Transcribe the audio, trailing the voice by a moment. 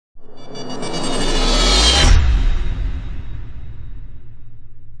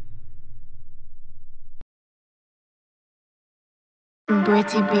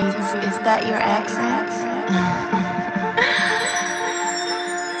Britty beats, is that your accent?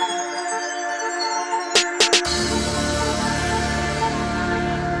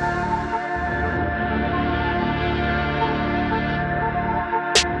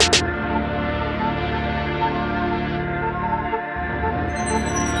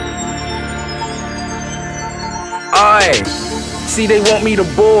 Aye, see they want me to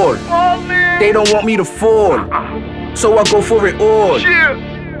board, they don't want me to fall, so I go for it all,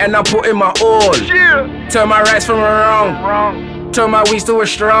 and I put in my all, turn my rights from a wrong, turn my weeds to a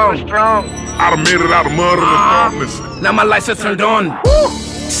strong. I done made it out of mud in the darkness. Now my lights are turned on.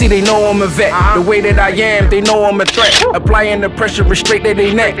 See, they know I'm a vet. The way that I am, they know I'm a threat. Applying the pressure restrict to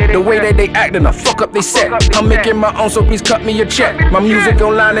their neck. The way that they actin', I fuck up they set. I'm making my own, so please cut me a check. My music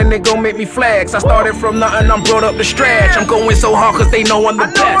online and they gon' make me flex. I started from nothing, I'm brought up to stretch. I'm going so hard cause they know I'm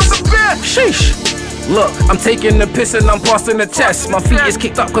the best. Sheesh. Look, I'm taking the piss and I'm passing the test. My feet is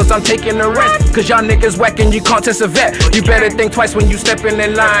kicked up cause I'm taking the rest. Cause y'all niggas whacking, you can't test a vet. You better think twice when you step in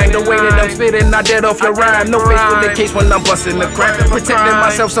line. The way that I'm spitting, I dead off your rhyme. No face with the case when I'm busting the crap. Protecting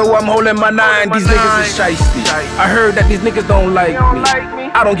myself so I'm holding my nine. These niggas is shiesty. I heard that these niggas don't like me.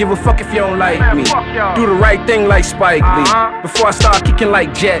 I don't give a fuck if you don't like me. Do the right thing like Spike Lee. Before I start kicking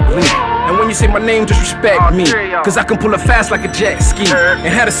like Jet Li. And when you say my name, just respect me. Cause I can pull it fast like a jet ski.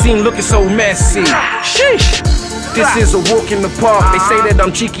 And had a scene looking so messy. Sheesh. This is a walk in the park. They say that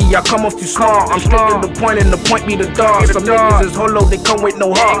I'm cheeky, I come off too smart. I'm straight to the point and the point be the dog. Some niggas is hollow, they come with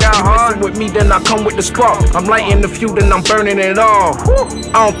no heart. You messing with me, then I come with the spark. I'm lighting the feud and I'm burning it all.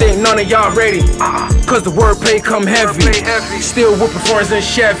 I don't think none of y'all ready, cause the wordplay come heavy. Still whooping foreigns and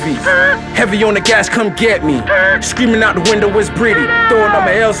Chevy. Heavy on the gas, come get me. Screaming out the window, it's Britty. Throwing up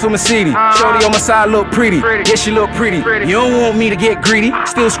my L's from the city. Shorty on my side look pretty. Yeah, she look pretty. You don't want me to get greedy.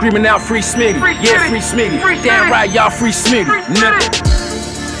 Still screaming out free Smitty. Yeah, free Smitty. Damn right, y'all free Smitty. Nigga.